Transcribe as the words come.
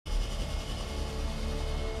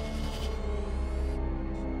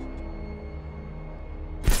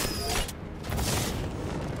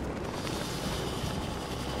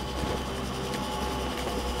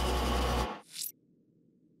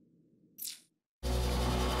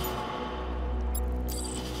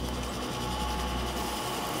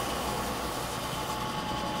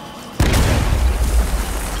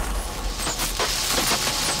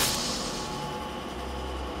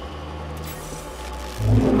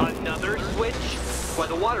why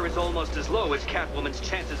the water is almost as low as Catwoman's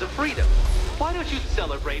chances of freedom. Why don't you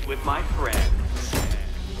celebrate with my friends?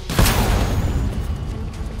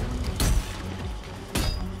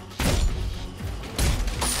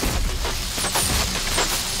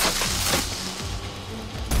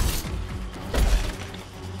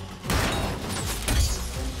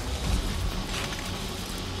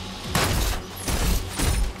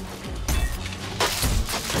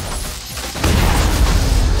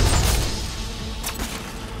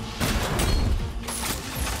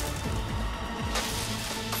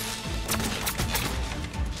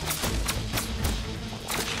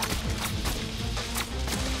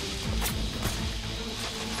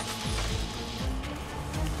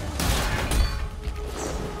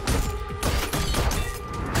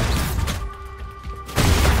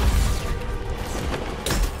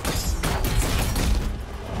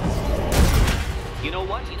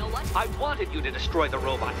 I wanted you to destroy the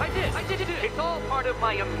robots. I did. It's all part of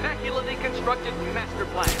my immaculately constructed master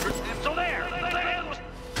plan. So there.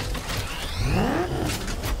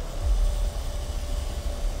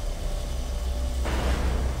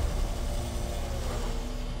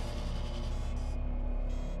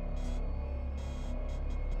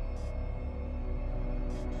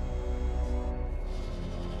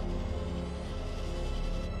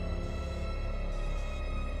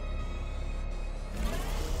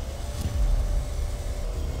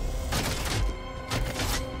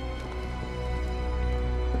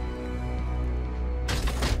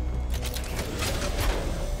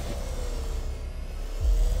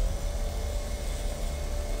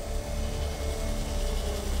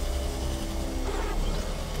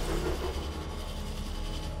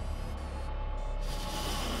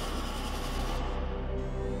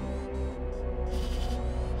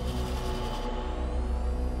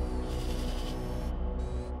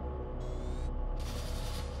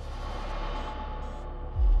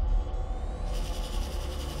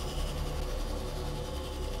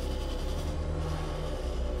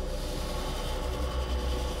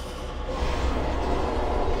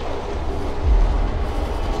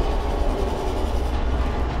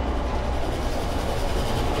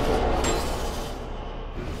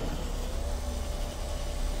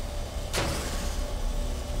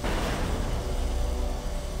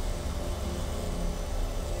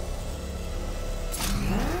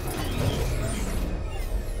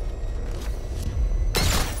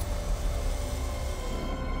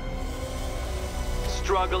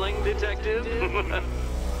 Struggling, detective?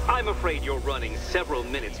 I'm afraid you're running several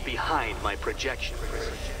minutes behind my projections.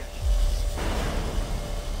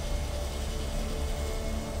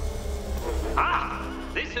 Ah!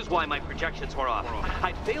 This is why my projections were off.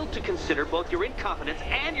 I failed to consider both your incompetence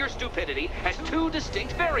and your stupidity as two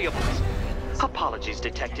distinct variables. Apologies,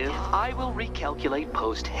 detective. I will recalculate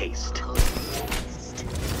post-haste.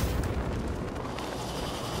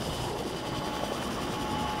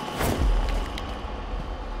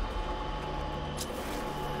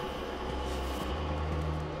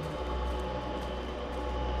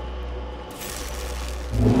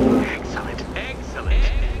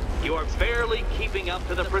 Barely keeping up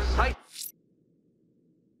to the precise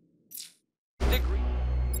degree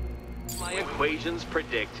my equations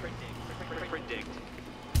predict.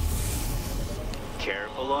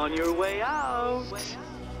 Careful on your way out.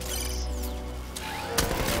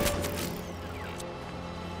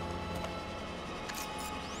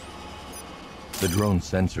 The drone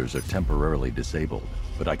sensors are temporarily disabled,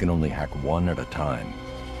 but I can only hack one at a time,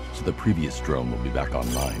 so the previous drone will be back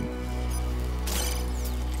online.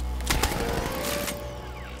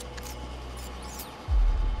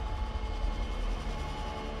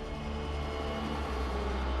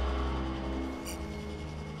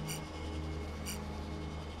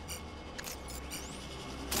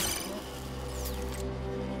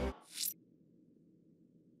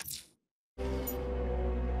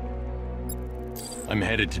 I'm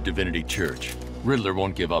headed to Divinity Church. Riddler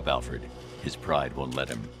won't give up, Alfred. His pride won't let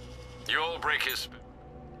him. You'll break his...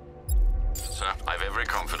 Sir, I've every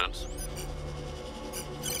confidence.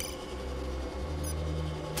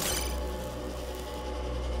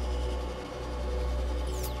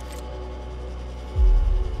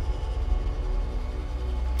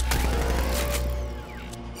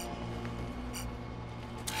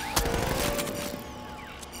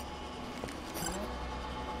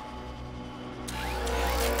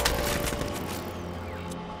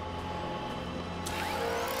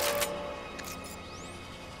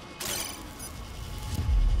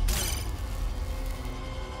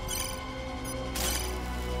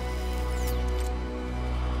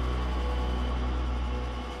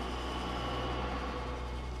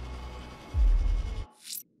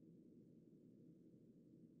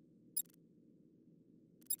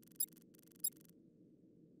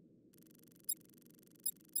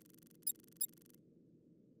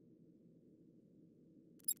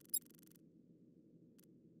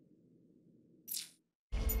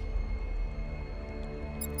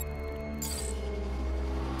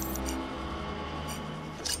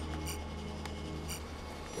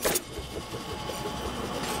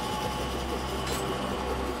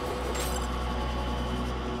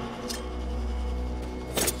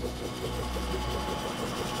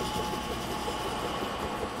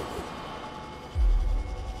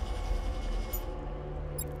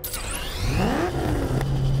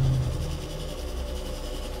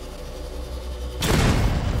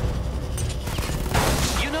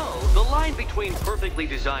 between perfectly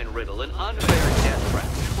designed Riddle and unfair death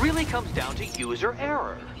threats really comes down to user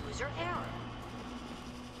error.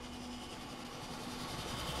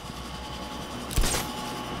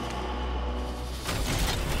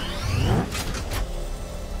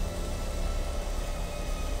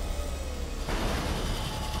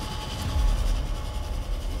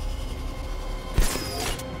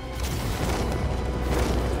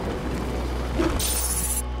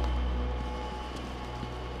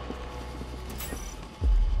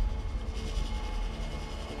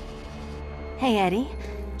 Hey, Eddie.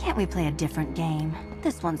 Can't we play a different game?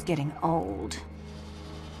 This one's getting old.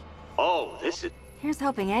 Oh, this is... Here's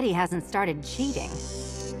hoping Eddie hasn't started cheating.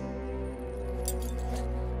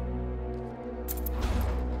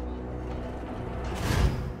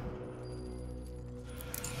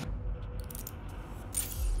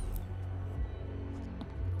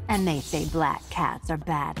 And they say black cats are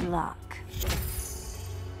bad luck.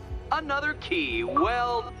 Another key.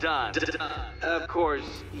 Well done. Of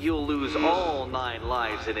course, you'll lose all 9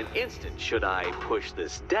 lives in an instant should I push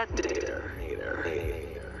this detonator.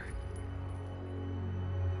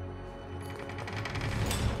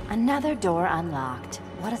 Another door unlocked.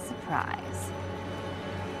 What a surprise.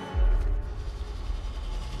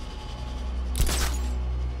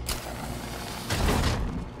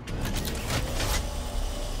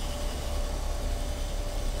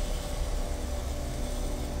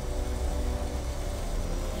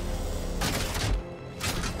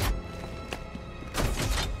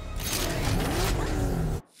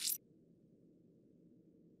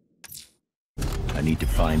 I need to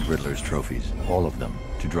find Riddler's trophies, all of them,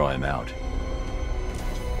 to draw him out.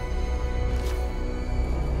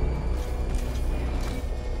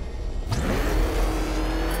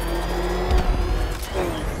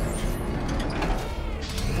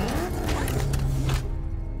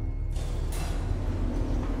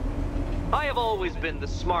 I have always been the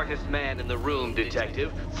smartest man in the room,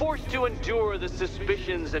 Detective, forced to endure the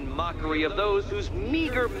suspicions and mockery of those whose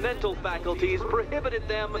meager mental faculties prohibited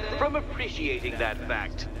them from appreciating that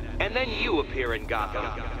fact. And then you appear in Gotham,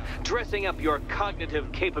 dressing up your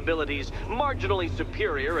cognitive capabilities, marginally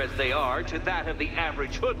superior as they are to that of the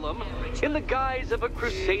average hoodlum, in the guise of a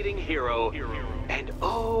crusading hero. And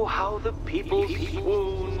oh, how the people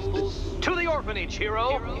swooned. To the orphanage,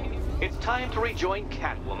 hero! It's time to rejoin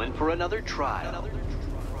Catwoman for another trial.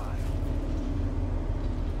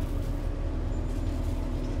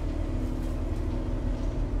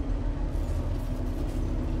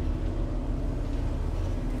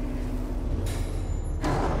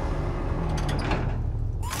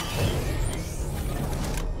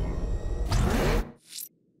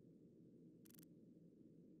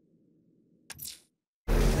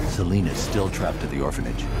 Selina's still trapped at the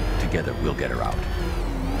orphanage. Together, we'll get her out.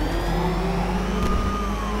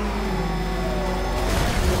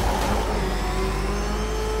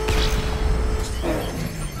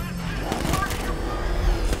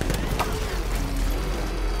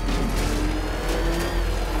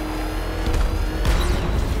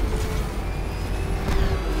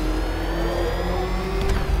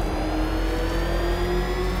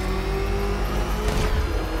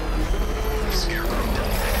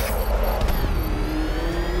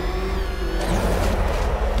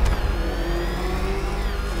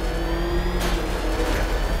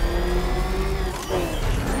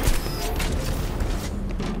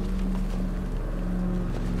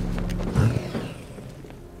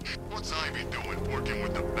 What's Ivy doing working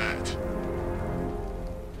with the bat?